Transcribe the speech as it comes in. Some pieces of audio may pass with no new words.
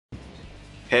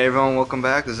Hey everyone, welcome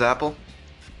back. This is Apple.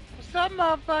 What's up,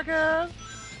 motherfuckers?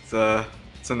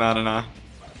 It's Anonona.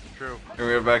 True. And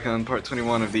we are back on part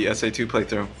 21 of the SA2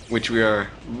 playthrough, which we are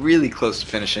really close to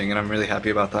finishing, and I'm really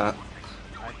happy about that.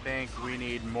 I think we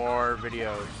need more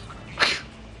videos.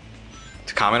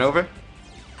 To comment over?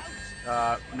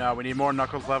 No, we need more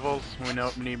Knuckles levels. We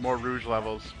need more Rouge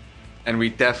levels. And we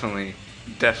definitely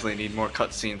need more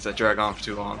cutscenes that drag on for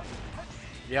too long.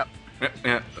 Yep.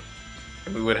 Yeah.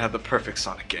 And we would have the perfect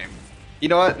Sonic game. You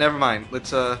know what? Never mind.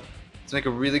 Let's make a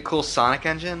really cool Sonic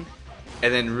engine,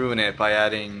 and then ruin it by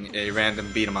adding a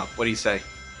random beat 'em up. What do you say?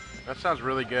 That sounds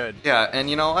really good. Yeah, and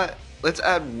you know what? Let's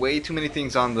add way too many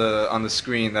things on the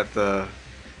screen that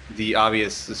the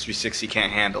obvious 360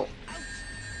 can't handle.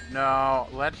 No,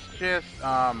 let's just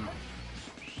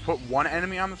put one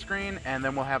enemy on the screen, and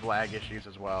then we'll have lag issues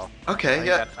as well. Okay, I think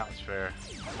yeah. that sounds fair.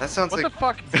 That sounds What like the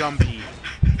fuck, Gumby?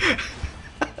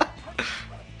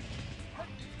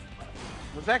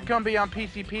 Was that Gumby on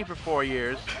PCP for 4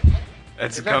 years?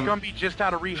 It's Is that Gumby just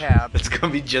out of rehab? It's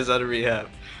gonna be just out of rehab.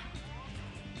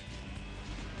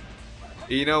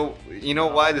 You know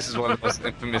why this is one of the most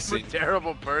infamous I'm a scenes.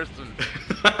 terrible person.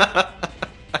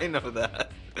 I know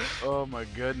that. Oh my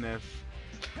goodness.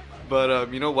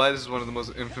 But you know why this is one of the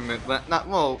most infamous? Not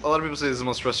well. A lot of people say this is the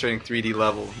most frustrating 3D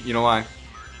level. You know why?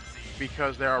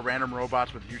 Because there are random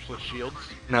robots with useless shields.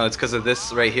 No, it's because of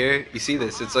this right here. You see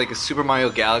this? It's like a Super Mario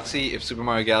Galaxy if Super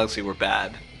Mario Galaxy were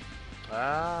bad.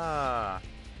 Ah.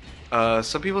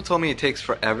 Some people told me it takes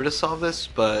forever to solve this,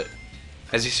 but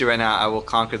as you see right now, I will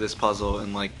conquer this puzzle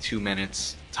in like 2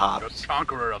 minutes The tops.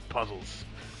 conqueror of puzzles.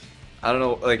 I don't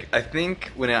know, like I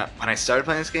think when I started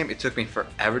playing this game, it took me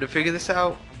forever to figure this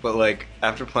out, but like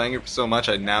after playing it so much,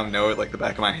 I now know it like the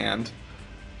back of my hand.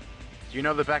 You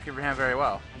know the back of your hand very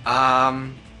well.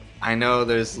 I know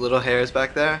there's little hairs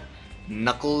back there,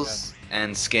 knuckles,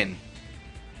 and skin.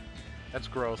 That's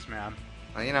gross, man.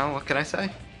 Well, you know, what can I say?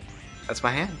 That's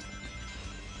my hand.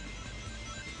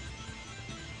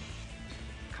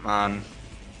 Come on.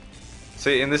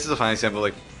 See, and this is a fine example,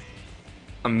 like,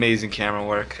 amazing camera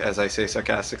work, as I say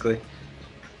sarcastically.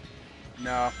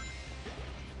 No.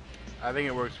 I think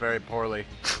it works very poorly.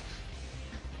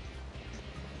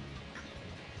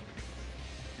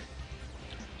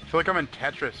 I feel like I'm in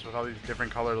Tetris with all these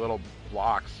different colored little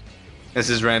blocks. This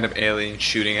is random alien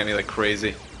shooting at me like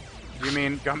crazy. You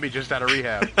mean Gumby just out of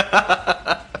rehab?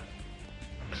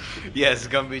 Yes,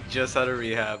 Gumby just out of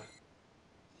rehab.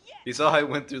 You saw how I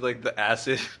went through like the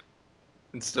acid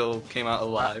and still came out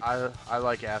alive. I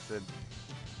like acid.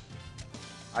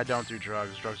 I don't do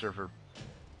drugs. Drugs are for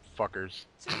fuckers.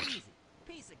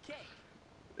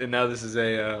 And now this is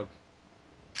a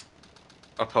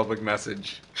public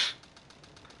message.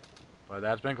 But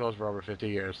that's been closed for over 50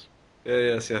 years. Yeah,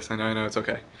 yes, I know, it's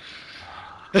okay.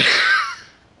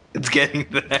 It's getting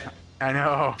there. I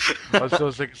know. I'm so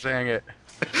sick of saying it.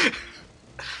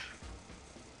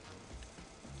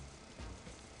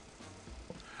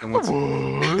 And what's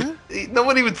no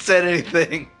one even said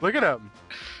anything. Look at him.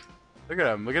 Look at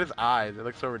him. Look at his eyes. It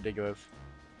looks so ridiculous.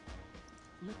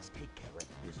 Let's take care of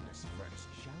business first,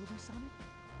 shall we, Sonic?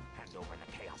 Hand over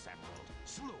the Chaos Emerald,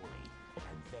 slowly,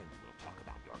 and then we'll talk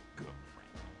about your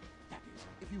girlfriend. That is,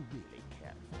 if you really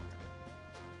care for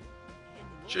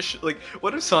her. Just like,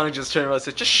 what if Sonic just turned around and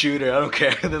said, "Just shoot her, I don't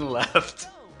care," and then left?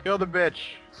 Kill the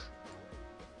bitch.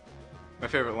 My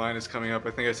favorite line is coming up.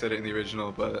 I think I said it in the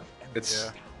original, but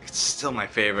it's still my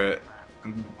favorite.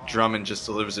 And Drummond just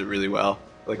delivers it really well,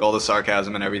 like all the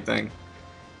sarcasm and everything.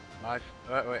 Wait,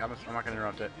 I'm not gonna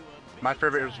interrupt it. My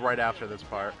favorite is right after this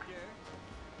part.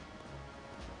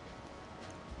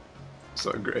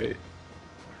 So great.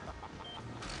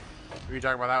 Are you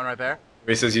talking about that one right there?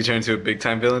 Where he says you turn into a big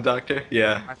time villain, Doctor?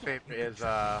 Yeah. My favorite is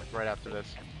right after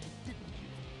this.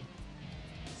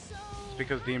 It's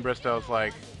because Dean Bristow's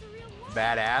like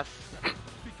badass.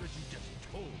 Because you just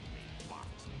told me, Fox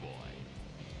Boy.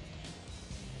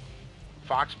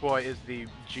 Fox Boy is the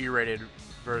G-rated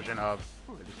version of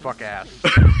fuck ass.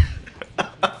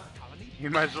 You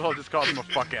might as well just call him a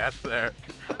fuck ass there.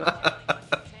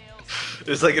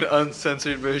 There's like an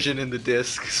uncensored version in the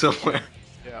disc somewhere.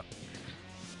 Yeah.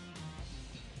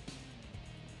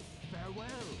 Farewell,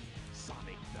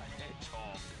 Sonic the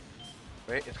Hedgehog.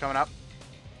 Wait, it's coming up.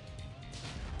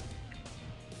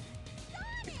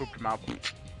 He pooped him out.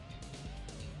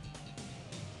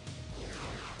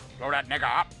 Blow that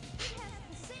nigga up. It has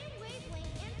the same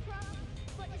wavelength and properties,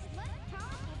 but is less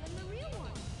powerful than the real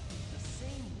one. The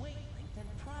same wavelength and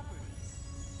properties.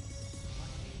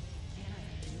 But can I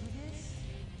do this?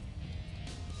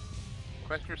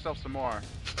 Question yourself some more.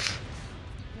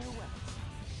 Farewell,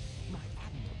 my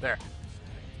admiral. There.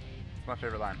 It's my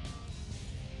favorite line.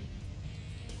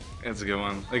 It's a good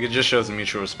one. Like, it just shows the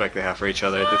mutual respect they have for each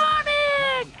other.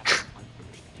 I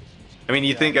mean,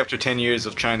 you think after 10 years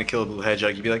of trying to kill a blue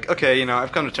hedgehog, you'd be like, okay, you know,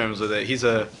 I've come to terms with it. He's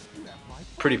a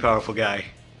pretty powerful guy.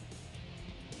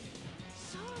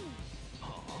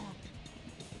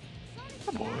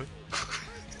 Oh boy.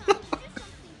 I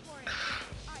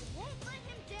won't let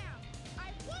him down.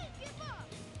 I won't give up.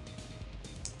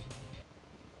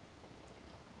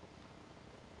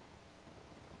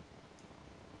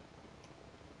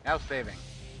 Now saving.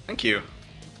 Thank you.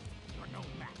 You're no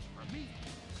match for me.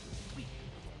 Weak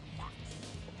fox.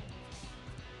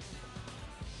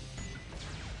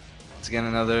 Once again,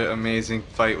 another amazing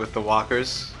fight with the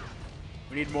walkers.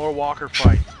 We need more walker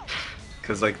fights.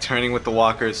 Because, like, turning with the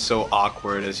walker is so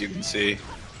awkward, as you can see.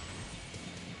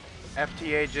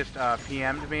 FTA just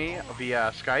PM'd me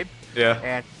via Skype Yeah.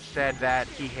 and said that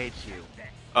he hates you.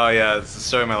 Oh, yeah, it's the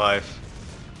story of my life.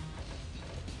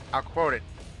 I'll quote it.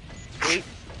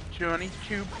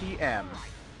 8:22 p.m.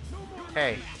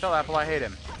 Hey, tell Apple I hate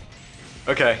him.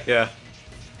 Okay, yeah.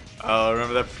 I'll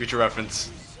remember that for future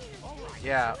reference.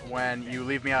 Yeah, when you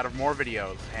leave me out of more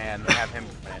videos and have him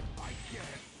in it.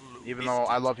 Even though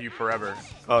I love you forever,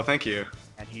 Oh, thank you.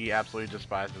 and he absolutely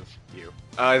despises you.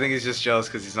 I think he's just jealous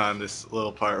because he's not in this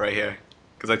little part right here.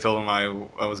 Because I told him I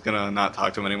was gonna not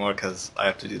talk to him anymore because I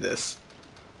have to do this.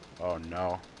 Oh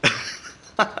no.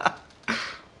 But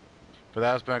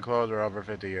that's been closed for over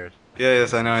 50 years. Yeah,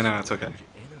 yes, I know, it's okay.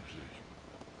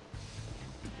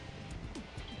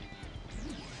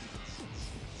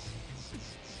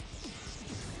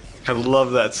 I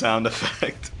love that sound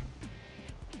effect.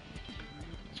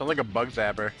 Sounds like a bug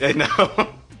zapper. I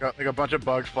know. Got like a bunch of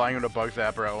bugs flying into a bug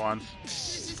zapper at once.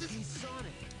 He's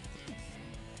Sonic.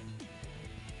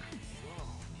 Whoa, I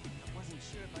wasn't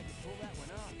sure if I could pull that one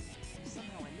off.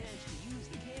 Somehow I managed to use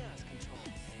the chaos control.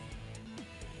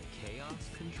 Chaos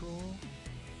control?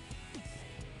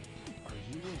 Are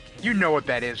you okay? You know what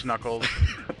that is, Knuckles.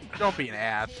 Don't be an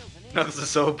ass. Knuckles is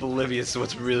so oblivious to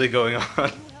what's really going on. This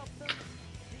is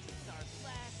our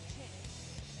last chance.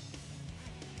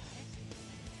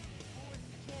 Before the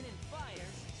cannon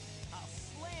fires, I'll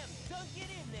slam dunk it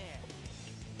in there.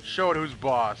 Show it who's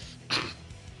boss.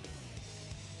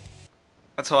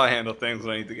 That's how I handle things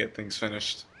when I need to get things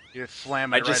finished. You just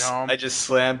slam it right home. I just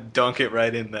slam dunk it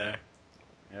right in there.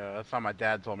 Yeah, that's how my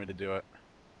dad told me to do it.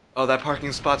 Oh, that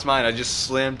parking spot's mine. I just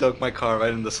slam dunk my car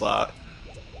right in the slot.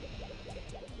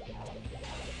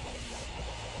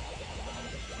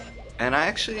 And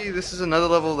this is another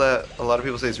level that a lot of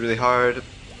people say is really hard.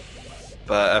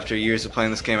 But after years of playing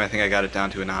this game, I think I got it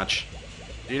down to a notch.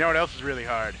 Do you know what else is really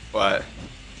hard? What?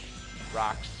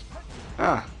 Rocks.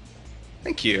 Ah,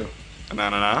 thank you.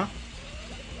 Anonona.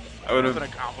 I would Wasn't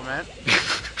have. a compliment.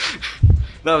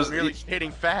 That was Merely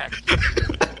stating facts.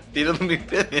 You didn't let me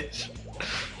finish.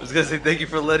 I was gonna say thank you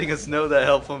for letting us know that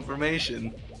helpful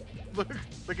information.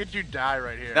 Look at you die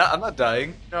right here. No, I'm not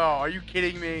dying. No, are you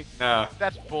kidding me? No,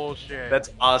 That's bullshit. that's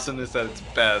awesomeness at its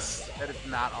best. That is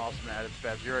not awesome at its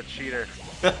best. You're a cheater.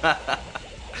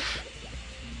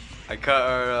 I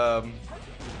cut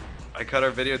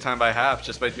our video time by half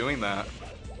just by doing that.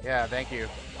 Yeah, thank you.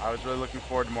 I was really looking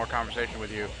forward to more conversation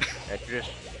with you. And you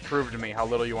just proved to me how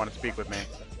little you want to speak with me.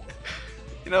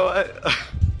 You know what?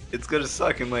 It's gonna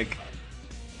suck in like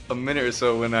a minute or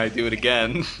so when I do it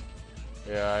again.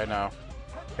 Yeah, I know.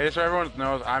 Hey, so everyone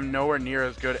knows I'm nowhere near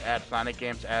as good at Sonic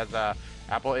games as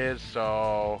Apple is,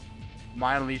 so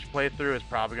my Unleashed playthrough is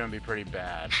probably going to be pretty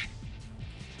bad.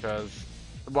 Because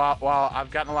while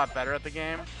I've gotten a lot better at the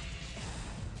game,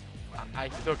 I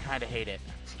still kind of hate it.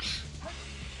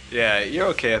 Yeah, you're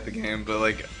okay at the game, but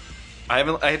like, I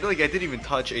didn't even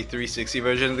touch a 360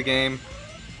 version of the game.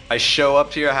 I show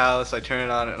up to your house, I turn it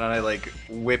on, and I like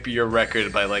whip your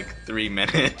record by like 3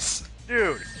 minutes.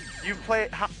 Dude, you play.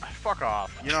 Fuck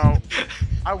off. You know,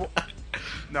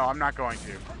 no, I'm not going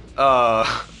to. You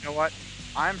know what?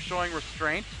 I'm showing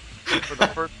restraint for the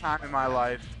first time in my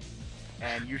life,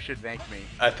 and you should thank me.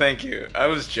 I thank you. I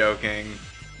was joking.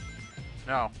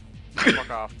 No, fuck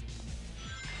off.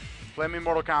 Play me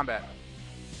Mortal Kombat.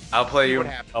 I'll play See you. what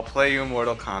happens. I'll play you in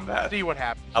Mortal Kombat. See what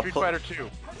happens. I'll Street pl- Fighter 2.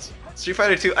 Street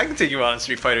Fighter 2. I can take you on in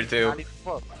Street Fighter 2. Not even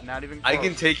close. Not even close. I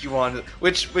can take you on.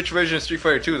 Which version of Street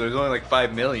Fighter 2? There's only like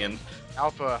 5 million.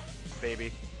 Alpha,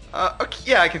 baby. Okay,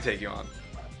 yeah, I can take you on.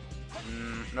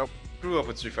 Nope. Grew up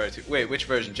with Street Fighter 2. Wait, which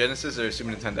version? Genesis or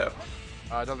Super Nintendo?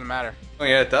 It doesn't matter. Oh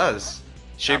yeah, it does.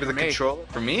 Shape Not of the for me. controller?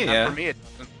 For me, Not yeah. for me, it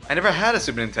doesn't. I never had a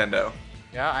Super Nintendo.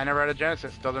 Yeah, I never had a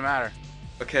Genesis. Doesn't matter.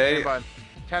 Okay. Hey, bud.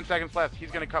 10 seconds left.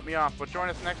 He's gonna cut me off, but join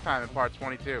us next time in part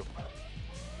 22,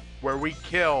 where we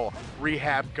kill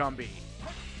Rehab Gumby.